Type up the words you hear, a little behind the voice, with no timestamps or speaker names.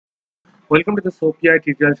Welcome to the SOAPUI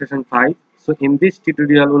tutorial session 5. So in this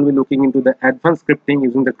tutorial, we'll be looking into the advanced scripting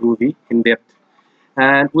using the Groovy in depth.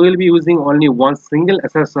 And we will be using only one single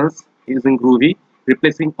assertions using Groovy,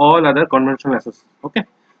 replacing all other conventional assertions. Okay,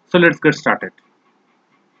 so let's get started.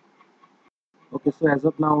 Okay, so as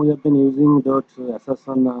of now, we have been using that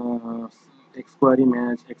assertion exquery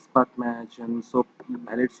match, expert match, and so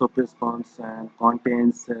valid SOAP response and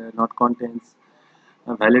contains, not contains,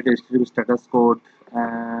 valid HTTP status code,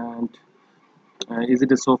 and is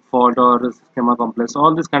it a SOAP fault or a schema complex,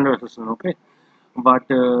 all this kind of assertion. Okay, but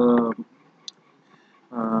uh,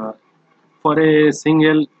 for a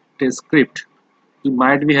single test script, we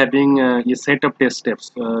might be having a set of test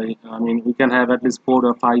steps. I mean, we can have at least 4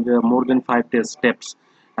 or 5, more than 5 test steps,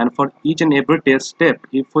 and for each and every test step,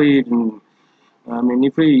 if we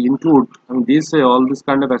if we include, these all this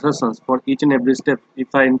kind of assertions for each and every step, if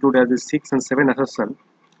I include as a 6 and 7 assertion,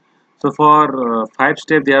 so for 5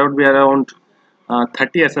 steps there would be around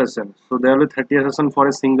 30 assertions. So there will be 30 assertions for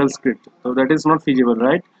a single script. So that is not feasible,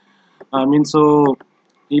 right? So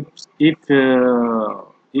if if uh,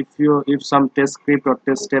 if some test script or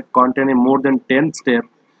test step contain a more than 10 step,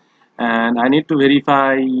 and I need to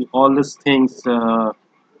verify all these things, and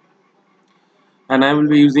I will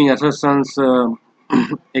be using assertions,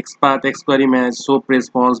 XPath, XQuery match, SOAP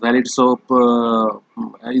response, valid SOAP,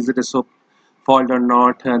 is it a SOAP fault or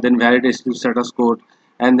not, then valid HTTP status code,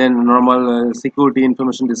 and then normal security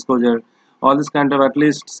information disclosure. All this kind of at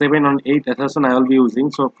least 7 or 8 assertion I will be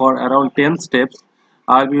using. So for around 10 steps,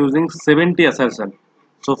 I will be using 70 assertion.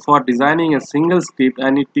 So for designing a single script,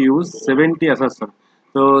 I need to use 70 assertion.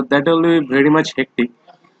 So that will be very much hectic.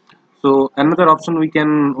 So another option we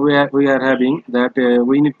are having that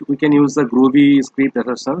we can use the Groovy Script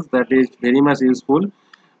assertions. That is very much useful.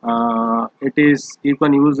 It is, you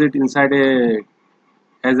can use it inside a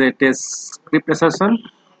as a test script assertion,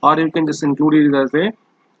 or you can just include it as a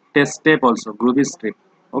test step also. Groovy Script.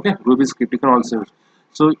 Okay, Groovy Script you can also use.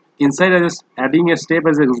 So inside I just adding a step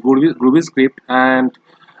as a Groovy Script, and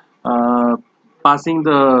uh, passing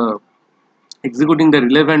the executing the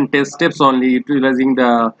relevant test steps only, utilizing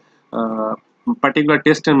the uh, particular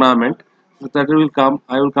test environment. So that will come,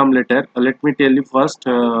 I will come later. Let me tell you first,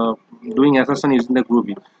 doing assertion using the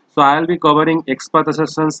Groovy. So I will be covering XPath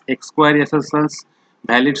assertions, XQuery assertions,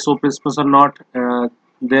 valid SOAP response or not,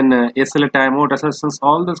 then SLA timeout assertions,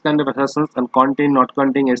 all those kind of assertions, and contain not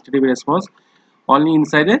contain HTTP response only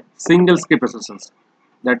inside a single script assertions,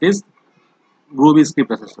 that is Groovy script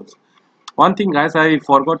assertions. One thing, guys, I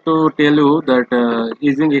forgot to tell you that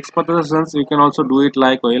using XPath assertions, you can also do it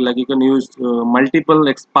like well, like you can use multiple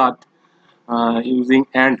XPath using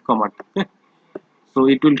AND command. Okay, so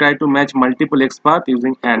it will try to match multiple XPath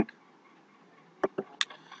using AND.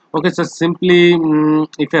 Okay, so simply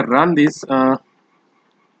if I run this, so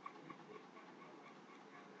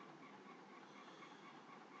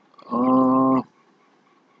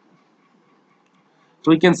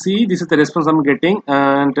we can see this is the response I'm getting,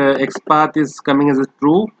 and XPath is coming as a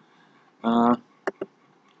true.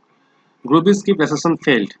 Groovy script assertion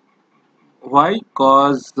failed. Why?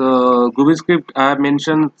 Because Groovy Script, I have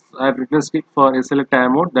mentioned, I have written a script for SLA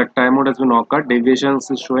timeout. That timeout has been occurred.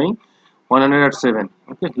 Deviations is showing 107.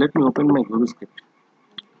 Okay, let me open my Groovy Script.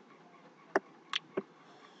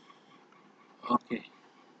 Okay.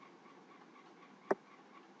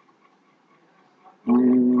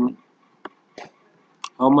 Mm,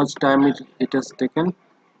 how much time it has taken?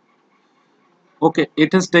 Okay,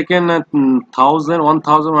 it has taken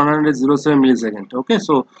 1107 milliseconds. Okay,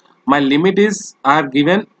 so my limit is I have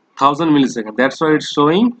given 1000 milliseconds. That's why it's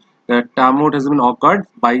showing that timeout has been occurred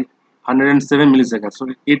by 107 milliseconds. So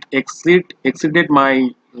it exceeded my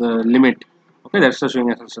limit. Okay, that's the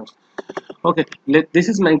showing assertions. Okay, this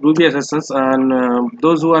is my Groovy assertions, and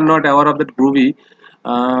those who are not aware of that Groovy,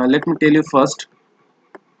 let me tell you first.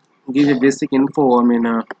 Give a basic info.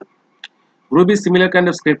 Groovy is similar kind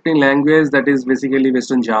of scripting language that is basically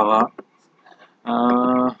based on Java.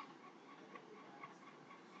 Uh,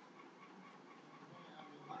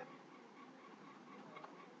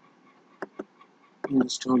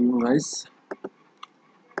 just show you guys.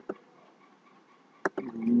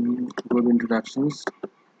 Groovy introductions.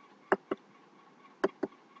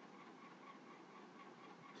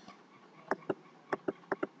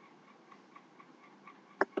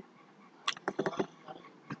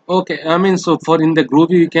 Okay, so for in the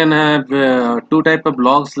Groovy you can have two type of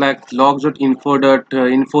logs, like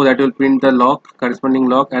logs.info.info that will print the log, corresponding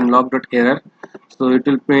log, and log.error. So it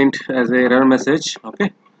will print as a error message.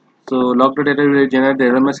 Okay, so log.error will generate the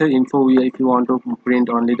error message. Info, if you want to print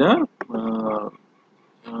only the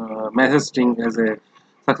message string as a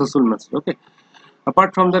successful message. Okay,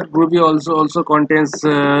 Apart from that, Groovy also contains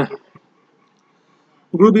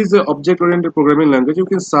Groovy is an object-oriented programming language. You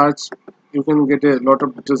can search, you can get a lot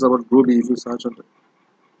of details about Groovy if you search on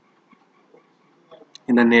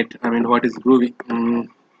in the net. I mean, what is Groovy?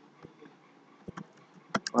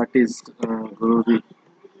 What is Groovy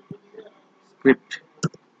Script?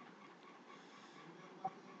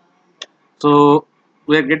 So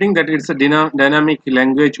we are getting that it's a dynamic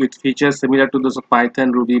language with features similar to those of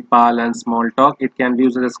Python, Ruby, Perl, and Smalltalk. It can be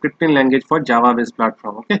used as a scripting language for Java-based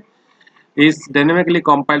platform. Okay, is dynamically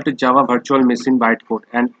compiled to Java Virtual Machine bytecode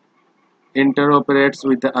and interoperates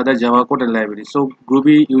with the other Java code and libraries. So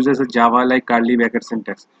Groovy uses a Java-like curly bracket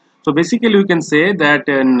syntax. So basically, we can say that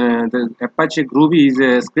the Apache Groovy is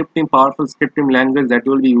a powerful scripting language that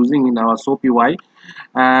we will be using in our SOAPUI,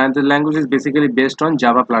 and the language is basically based on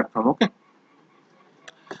Java platform. Okay.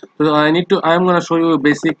 So I'm going to show you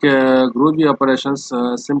basic Groovy operations,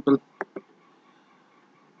 simple.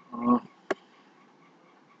 Uh,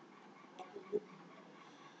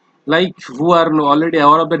 like who are already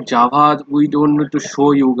aware of the Java, we don't need to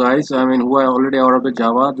show you guys. I mean, who are already aware of the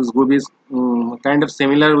Java, this Groovy is kind of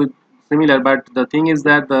similar, but the thing is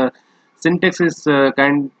that the syntax is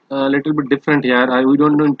kind a little bit different here. We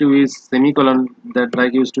don't need to use semicolon that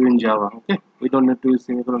like used to in Java. Okay, we don't need to use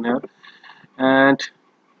semicolon here, and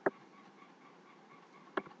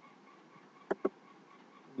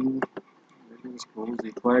let me just close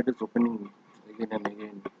it. Why it is opening again and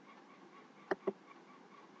again?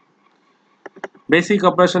 Basic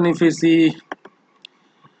operation, if you see,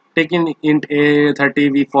 taking int a 30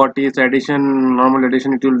 v40 is addition, normal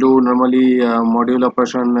addition it will do, normally module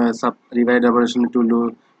operation, sub divide operation it will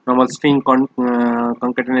do, normal string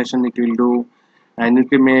concatenation it will do, and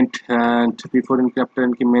increment, and before after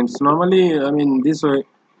increments normally. I mean, this way,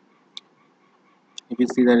 if you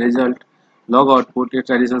see the result log output, it's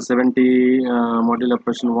addition 70, module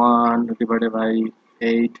operation 1 divided by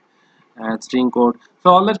 8, and string code. So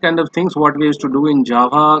all that kind of things what we used to do in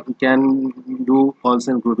Java can do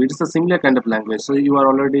also in Groovy. It's a similar kind of language. So you are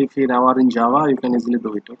already, if you now are in Java, you can easily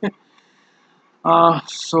do it. Okay.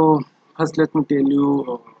 So first let me tell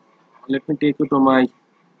you, let me take you to my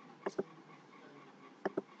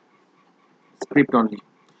script only.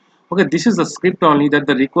 Okay, this is a script only that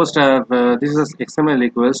the request have, this is a XML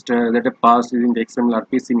request that I passed using the XML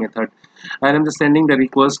RPC method. And I'm just sending the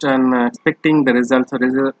request and expecting the result. So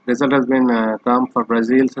result has been come for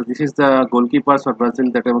Brazil. So this is the goalkeepers for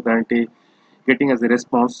Brazil that I'm currently getting as a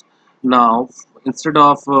response. Now, instead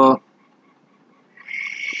of, let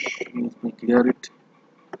me clear it.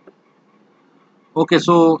 Okay,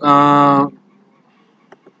 so,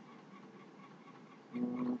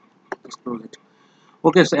 just close it.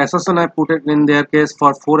 Okay, so assertion I put it in their case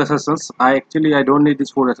for 4 assertions. I don't need these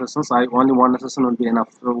 4 assertions. I only one assertion will be enough.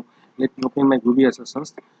 So let me open my Groovy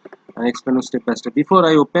assertions and explain you step by step. Before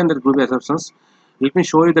I open the Groovy assertions, let me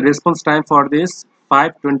show you the response time for this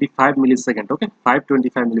 525 millisecond. Okay,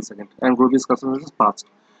 525 millisecond, and Groovy's assertions is fast.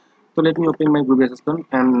 So let me open my Groovy assertion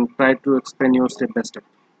and try to explain you step by step.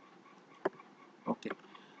 Okay.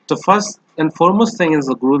 So first and foremost thing is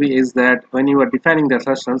the Groovy is that when you are defining the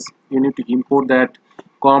assertions, you need to import that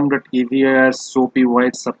com.evr soapy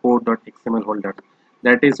white support.xml folder.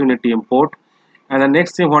 That is, you need to import. And the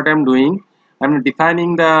next thing what I'm doing, I'm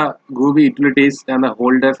defining the Groovy utilities and the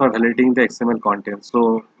holder for validating the XML content.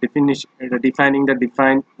 So defining the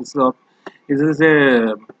define. So this is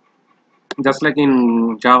a, just like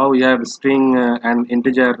in Java we have string and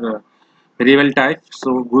integer variable type.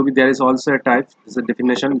 So Groovy there is also a type. This is a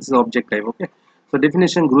definition. This is object type. Okay. So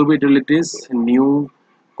definition Groovy utilities new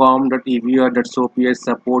com.evr.soapy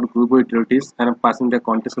support Groovy utilities, and I'm passing the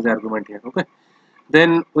context as the argument here. Okay.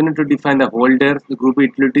 Then we need to define the holder. The Groovy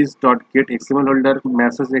utilities dot get XML holder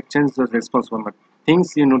message exchange the response format.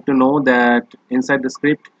 Things you need to know that inside the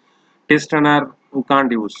script test runner we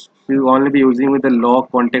can't use. We will only be using with the log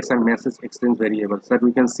context and message exchange variables. That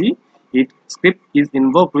we can see it script is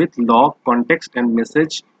invoked with log context and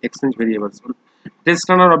message exchange variables. Test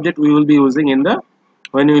runner object we will be using in the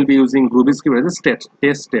when we will be using Groovy script as a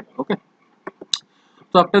test step. Okay.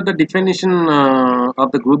 So after the definition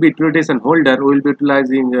of the Groovy utilities and holder, we will be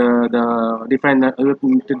utilizing we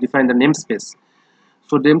need to define the namespace.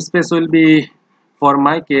 So namespace will be for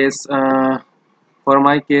my case.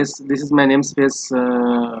 This is my namespace.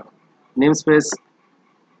 Namespace.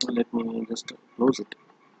 Let me just close it.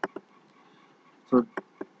 So,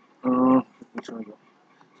 so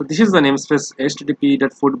this is the namespace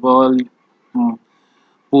http://football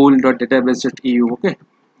pool.database.eu. Okay.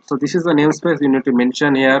 So this is the namespace you need to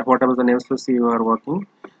mention here. Whatever the namespace you are working.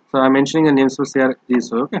 So I'm mentioning a namespace here.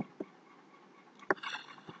 This okay.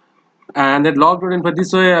 And that log input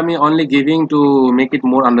this way I mean only giving to make it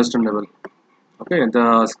more understandable. Okay,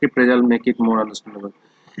 the script result make it more understandable.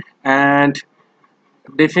 And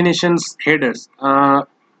definitions headers.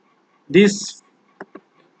 This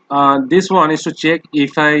one is to check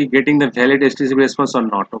if I getting the valid HTTP response or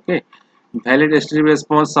not. Okay, valid HTTP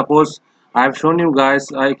response. Suppose I have shown you guys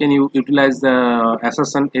I can utilize the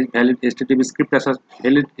assertion valid HTTP script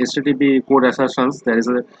valid HTTP code assertions. There is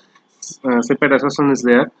a separate assertion is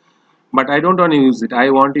there, but I don't want to use it. I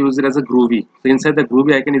want to use it as a Groovy. So inside the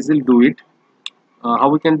Groovy I can easily do it. How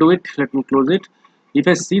we can do it? Let me close it. If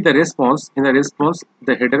I see the response, in the response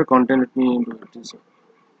the header content, let me do it.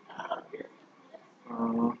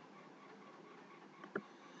 Uh,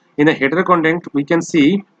 in the header content we can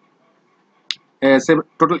see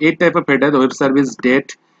total 8 type of header: the web service,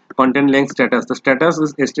 date, content length, status. The status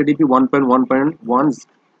is HTTP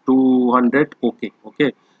 1.1.1200. Okay,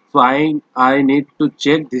 so I need to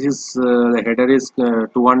check this is the header is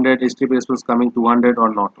 200 HTTP response coming 200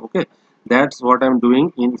 or not. Okay, that's what I'm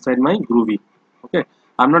doing inside my Groovy. Okay,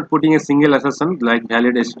 I'm not putting a single assertion like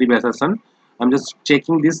valid HTTP assertion. I'm just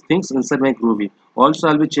checking these things inside my Groovy. Also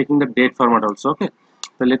I'll be checking the date format also. Okay,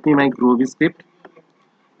 so let me my Groovy script.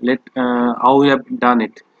 Let how we have done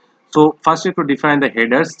it. So first you have to define the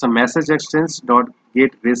headers. So message extends dot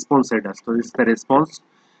get response headers. So this is the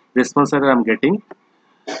response header I'm getting,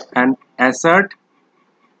 and assert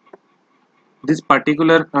this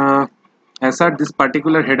particular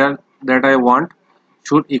header that I want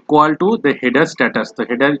should equal to the header status. The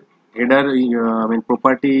header I mean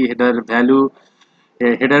property header value,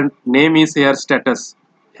 header name is here status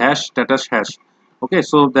status hash. Okay,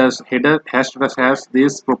 so the header hash status hash,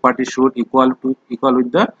 this property should equal with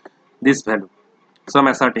the this value. So I'm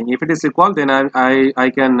asserting if it is equal, then I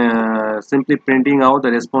can simply printing out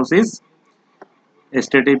the response is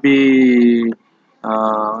HTTP.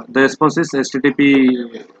 The response is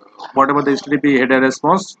HTTP, whatever the HTTP header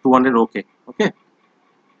response 200. Okay,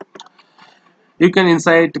 you can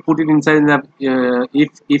put it inside in the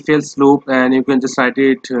if else loop, and you can just write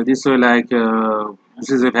it this way like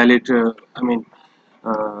this is a valid I mean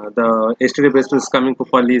the HTTP response coming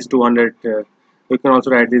properly is 200. You can also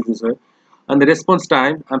write this way, and the response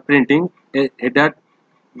time I'm printing a header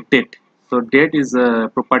date. So date is a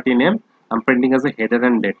property name. I'm printing as a header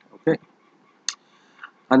and date. Okay,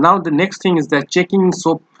 and now the next thing is that checking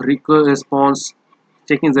SOAP response,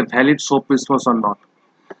 checking the valid SOAP response or not.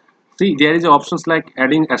 See, there is options like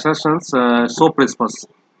adding assertions, SOAP response.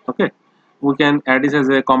 Okay, we can add this as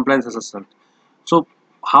a compliance assertion. So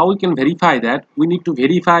how we can verify that? We need to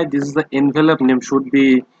verify this is the envelope name should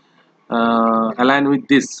be aligned with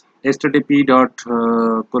this http dot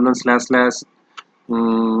colon slash slash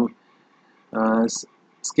um, uh,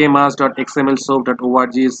 schemas.xml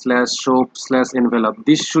soap.org slash soap slash envelope.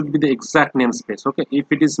 This should be the exact namespace. Okay, if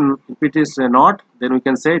it is not, then we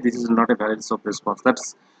can say this is not a valid soap response.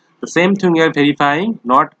 That's the same thing we are verifying,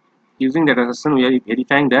 not using that assertion. We are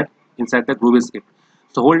verifying that inside the Groovy script.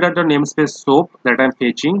 So hold out the namespace soap that I'm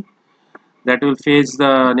fetching. That will fetch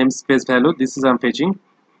the namespace value. This is I'm fetching.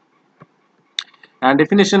 And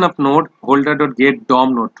definition of node holder.get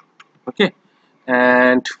DOM node. Okay,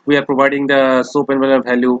 and we are providing the soap envelope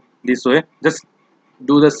value this way. Just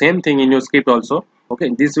do the same thing in your script also.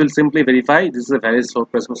 Okay, this will simply verify this is a valid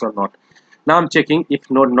soap response or not. Now I'm checking if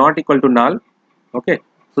node not equal to null. Okay,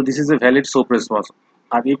 so this is a valid soap response,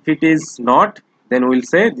 and if it is not, then we'll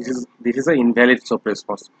say this is a invalid soap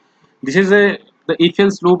response. This is the if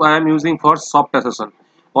else loop I am using for soft assertion.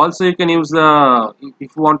 Also you can use the,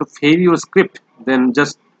 if you want to fail your script, then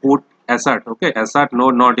just put assert. Okay, assert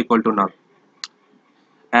node not equal to null,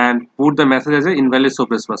 and put the message as a invalid SOAP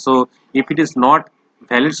response. So if it is not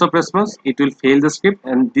valid SOAP response, it will fail the script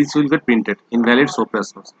and this will get printed invalid SOAP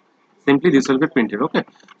response. Simply this will get printed. Okay,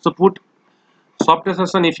 so put soft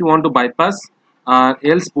assertion if you want to bypass,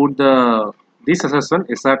 else put the this assertion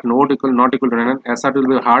assert node equal not equal to none. Assert will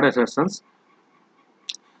be hard assertions,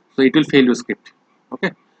 so it will fail your script.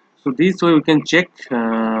 Okay, so this way we can check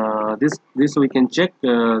this we can check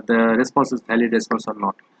the response is valid response or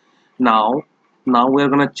not. Now we are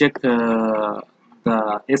going to check the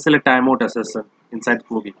SLA timeout assertion inside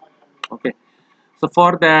Groovy. Okay, so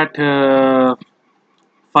for that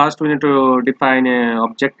first we need to define a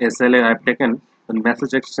object SLA I have taken, the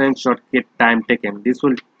message exchange dot get time taken. This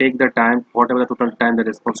will take the time whatever the total time the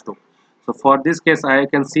response took. So for this case I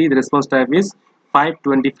can see the response time is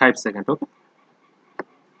 525 seconds. Okay,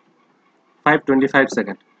 525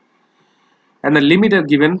 seconds, and the limit are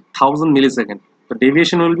given 1000 milliseconds. The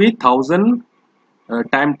deviation will be 1000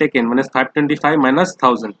 time taken minus 525 minus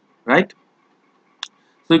 1000, right?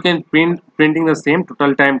 So you can printing the same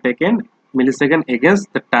total time taken millisecond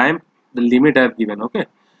against the time the limit I have given. Okay.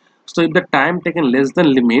 So if the time taken less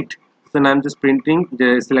than limit, then I'm just printing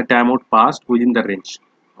the select timeout passed within the range.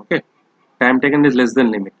 Okay. Time taken is less than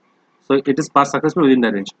limit. So it is passed successfully within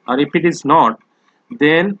the range. Or if it is not,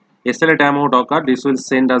 then SLA timeout occurred. This will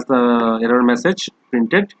send us the error message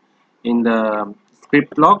printed in the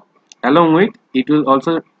script log. Along with it will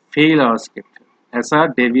also fail our script as a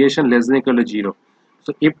deviation less than equal to 0.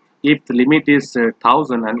 So if the limit is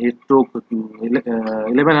 1000 and it took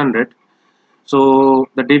 1100, so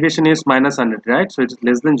the deviation is minus 100, right? So it is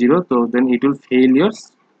less than 0, so then it will fail your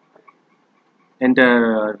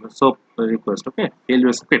enter SOAP request. Okay, fail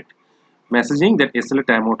your script messaging that SLA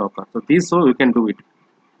timeout occur. So this, so you can do it.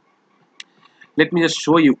 Let me just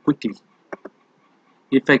show you quickly.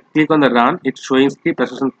 If I click on the run, it's showing script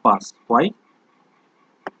assertion pass. Why?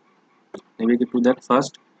 Maybe we get to that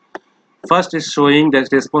first. First is showing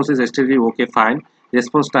that response is still okay, fine.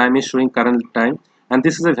 Response time is showing current time, and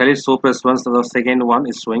this is a valid SOAP response. The second one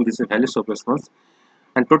is showing this is a valid SOAP response,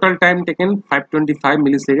 and total time taken 525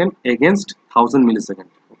 millisecond against 1000 millisecond.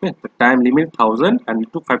 Okay, the time limit 1000 and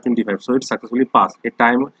it took 525, so it successfully passed. A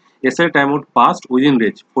time SL timeout passed within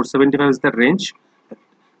range. 475 is the range,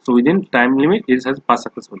 so within time limit it has passed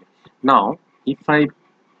successfully. Now if I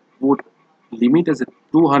put limit as a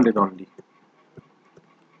 200 only,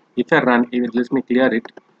 if I run it, let me clear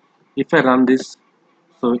it. If I run this,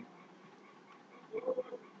 so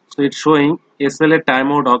it's showing SLA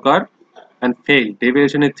timeout occurred and failed.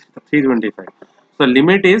 Deviation is 325. So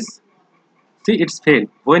limit is, see, it's failed.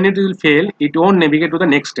 When it will fail, it won't navigate to the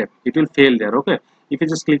next step. It will fail there. Okay. If you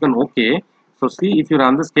just click on OK, so see, if you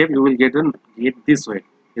run the step, you will get this way.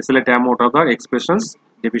 SLA timeout occur expressions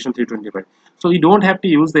deviation 325. So you don't have to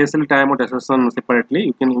use the SLA timeout assertion separately.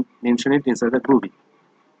 You can mention it inside the Groovy.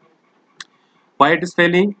 Why it is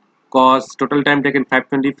failing? Cause total time taken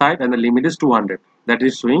 525 and the limit is 200. That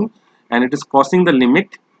is showing, and it is crossing the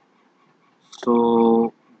limit.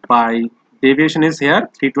 So by deviation is here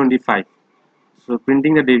 325. So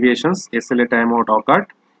printing the deviations, SLA timeout occurred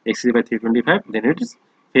exceeded by 325, then it is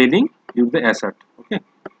failing due to the assert. Okay.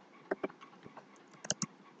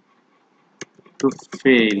 To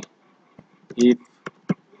fail if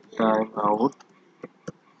timeout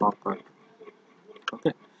occurred.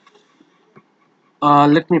 Okay.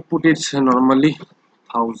 Let me put it normally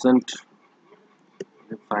 1000.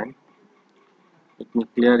 Fine. Let me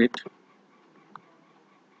clear it.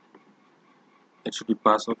 It should be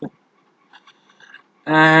passed. Okay.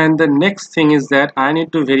 And the next thing is that I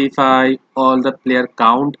need to verify all the player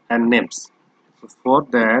count and names. So for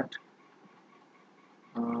that,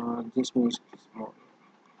 just make it small.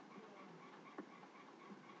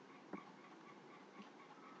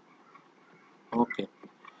 Okay.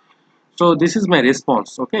 So this is my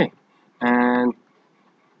response. Okay, and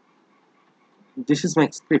this is my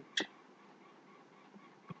script.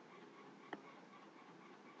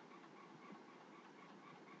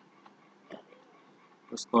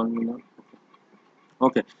 Just call me now.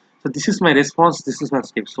 Okay, so this is my response, this is my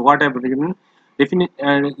script. So what I've written,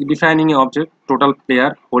 defining an object total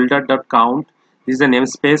player holder dot count. This is the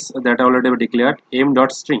namespace that I already declared. M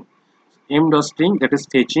dot string, that is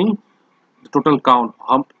fetching the total count.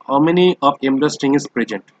 How many of M dot string is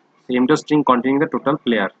present? So M dot string containing the total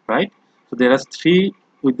player, right? So there are 3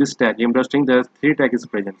 with this tag M dot string. There are 3 tag is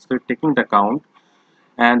present. So taking the count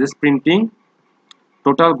and this printing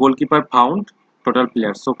total goalkeeper found total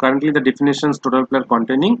players. So currently the definitions total player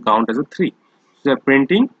containing count as a 3. So they are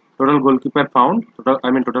printing total goalkeeper found,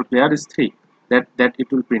 total player is 3. That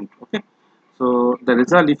it will print. Okay. So the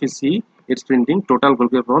result, if you see, it's printing total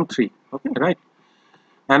goalkeeper found 3. Okay, right.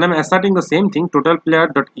 And I'm asserting the same thing, total player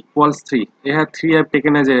dot equals 3. I have 3 I have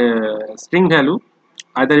taken as a string value.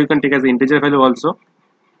 Either you can take as an integer value also.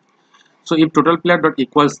 So if total player dot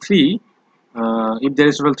equals 3, if there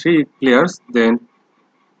is total 3 players, then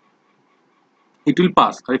it will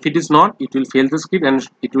pass. If it is not, it will fail the script and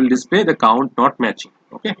it will display the count not matching.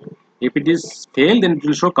 Okay, if it is failed, then it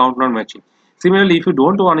will show count not matching. Similarly, if you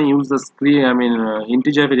don't want to use the screen,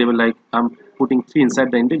 integer variable, like I'm putting 3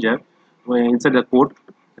 inside the integer, inside the code,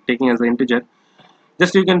 taking as the integer,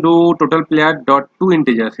 just you can do total player dot to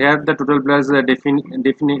integers. Here the total player is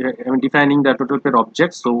defining the total player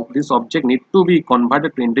object. So this object need to be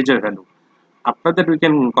converted to integer value. After that we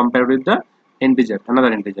can compare with the integer,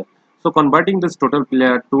 another integer. So converting this total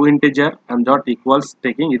player to integer and dot equals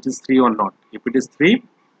taking it is 3 or not. If it is 3,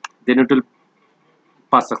 then it will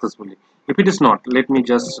pass successfully. If it is not, let me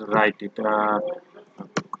just write it.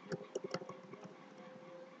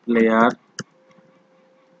 Player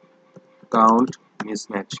count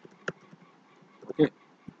mismatch. Okay.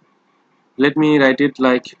 let me write it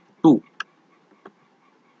like 2.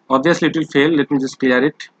 Obviously it will fail. Let me just clear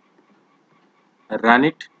it, run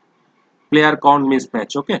it. Player count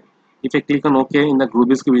mismatch. Okay, if I click on OK in the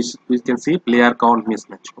Groovy Script, we can see player count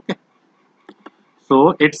mismatch. Okay,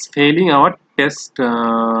 so it's failing our test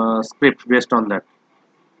script based on that.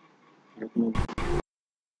 Let me,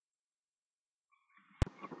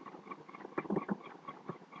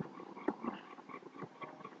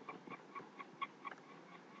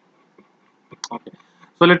 okay,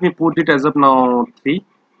 so let me put it as of now 3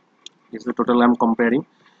 is the total I'm comparing.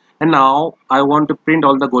 And now I want to print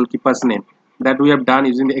all the goalkeepers name that we have done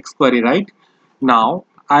using the X query, right? Now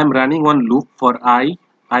I am running one loop for I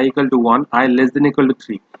equal to 1, I less than equal to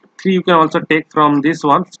 3. 3 you can also take from this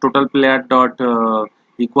one, total player dot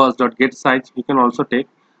equals dot get size. You can also take.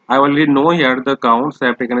 I already know here the counts I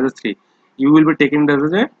have taken as a 3. You will be taking this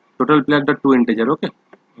as a total player dot 2 integer. Okay,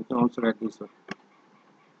 you can also write this one.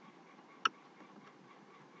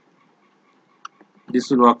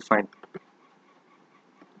 This will work fine.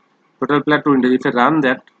 Total player 2 integer. If I run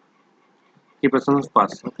that, keep persons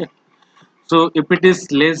pass. Okay. So if it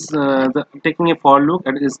is less, taking a for loop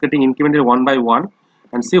and it is getting incremented one by one,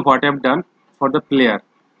 and see what I have done for the player.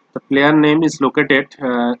 The player name is located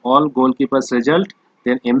all goalkeepers result,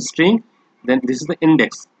 then m string, then this is the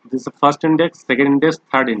index. This is the first index, second index,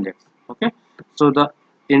 third index. Okay. So the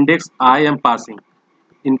index I am passing,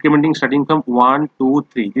 incrementing starting from 1, 2,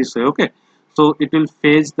 3. This way. Okay. So it will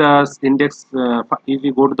fetch the index. If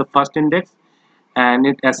you go to the first index, and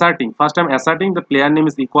it asserting, first I'm asserting the player name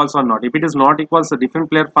is equals or not. If it is not equals a different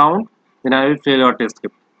player found, then I will fail your test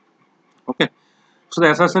script. Okay, so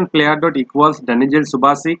the assertion player dot equals Danijel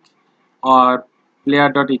Subasic, or player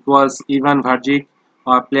dot equals Ivan Vargic,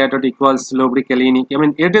 or player dot equals Slobri Kalini. I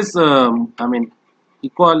mean it is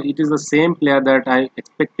equal, it is the same player that I'm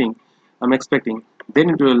expecting, then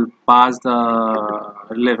it will pass the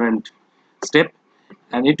relevant step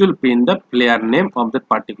and it will print the player name of that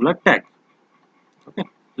particular tag. Okay,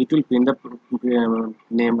 it will print the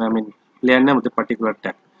name, player name of the particular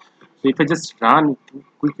tag. So if I just run it,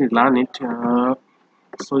 quickly run it,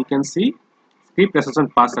 so you can see script assertion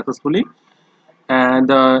passed successfully, and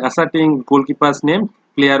asserting goalkeeper's name,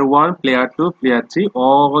 player 1, player 2, player 3,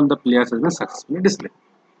 all the players have been successfully displayed.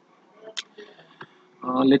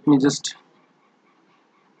 Let me just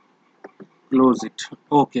close it.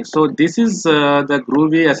 Okay, so this is the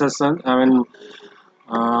Groovy assertion.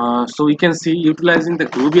 So we can see, utilizing the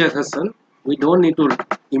Groovy assertion, we don't need to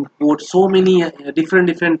import so many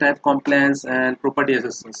different type compliance and property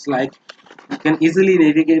assertions. Like you can easily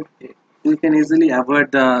navigate, you can easily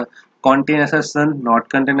avoid the contain assertion, not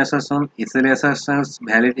contain assertion, SLA assertions,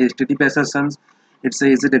 valid HTTP assertions. It's a,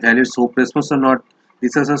 is it a valid SOAP response or not?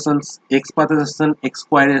 These assertions, XPath assertion,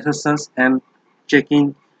 XQuery assertions, and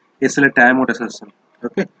checking SLA timeout assertion.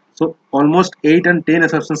 Okay, so almost 8 and 10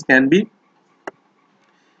 assertions can be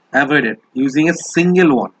avoided using a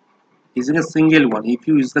single one. If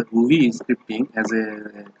you use the Groovy scripting as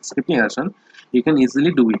a scripting assertion, you can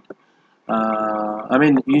easily do it.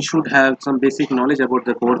 You should have some basic knowledge about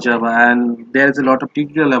the core Java, and there is a lot of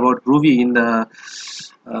tutorial about Groovy in the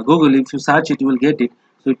Google. If you search it, you will get it.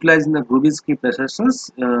 So utilizing the Groovy script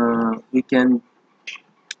assertions, we can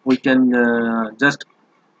just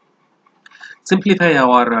simplify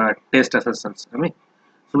our test assertions.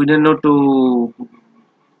 So we don't know to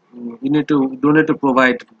don't need to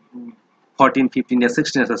provide 14, 15 or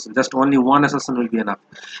 16 assertions. Just only one assertion will be enough.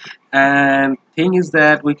 And thing is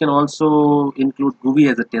that we can also include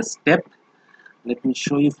Groovy as a test step. Let me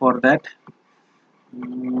show you for that.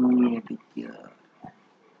 Maybe here.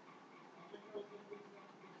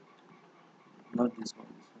 Not this one.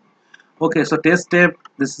 Okay, so test step.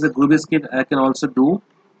 This is a Groovy script I can also do.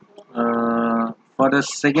 For the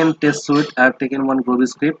second test suite, I have taken one Groovy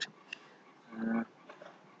script.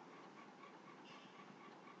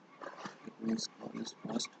 Let me scroll this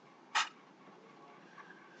first.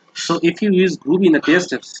 So if you use Groovy in the test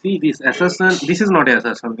step, see this assertion, this is not an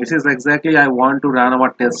assertion. This is exactly I want to run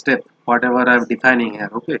our test step, whatever I'm defining here.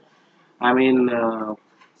 Okay,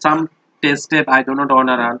 some test step I do not want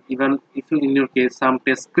to run. Even if you, in your case, some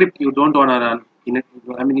test script you don't want to run in it.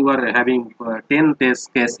 You are having 10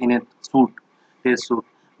 test case in a test suite,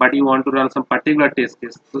 but you want to run some particular test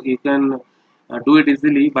case, so you can do it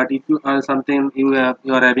easily. But if you are something you are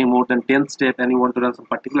having more than 10 step and you want to run some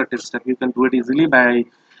particular test step, you can do it easily by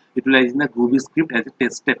utilizing the Groovy script as a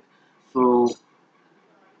test step. So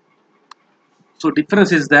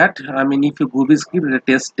difference is that, if you Groovy script as a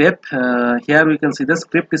test step, here we can see the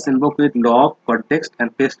script is invoked with log, context,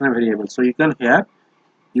 and paste name variable. So you can here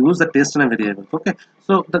use the test name variable. Okay,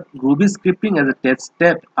 so the Groovy scripting as a test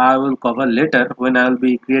step I will cover later when I will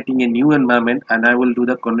be creating a new environment and I will do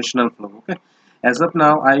the conditional flow. Okay, as of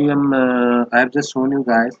now I have just shown you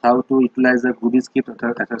guys how to utilize the Groovy script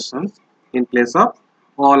assertions in place of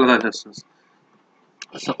all other assertions.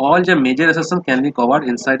 So all the major assertions can be covered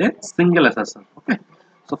inside a single assertion. Okay,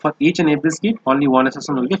 so for each and every script only one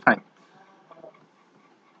assertion will be fine.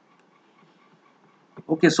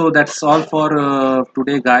 Okay, so that's all for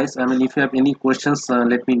today, guys. I mean, if you have any questions,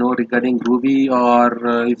 let me know regarding Groovy,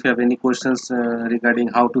 or if you have any questions regarding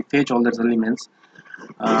how to fetch all those elements,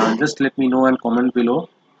 just let me know and comment below.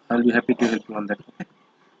 I'll be happy to help you on that. Okay,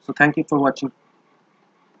 so thank you for watching.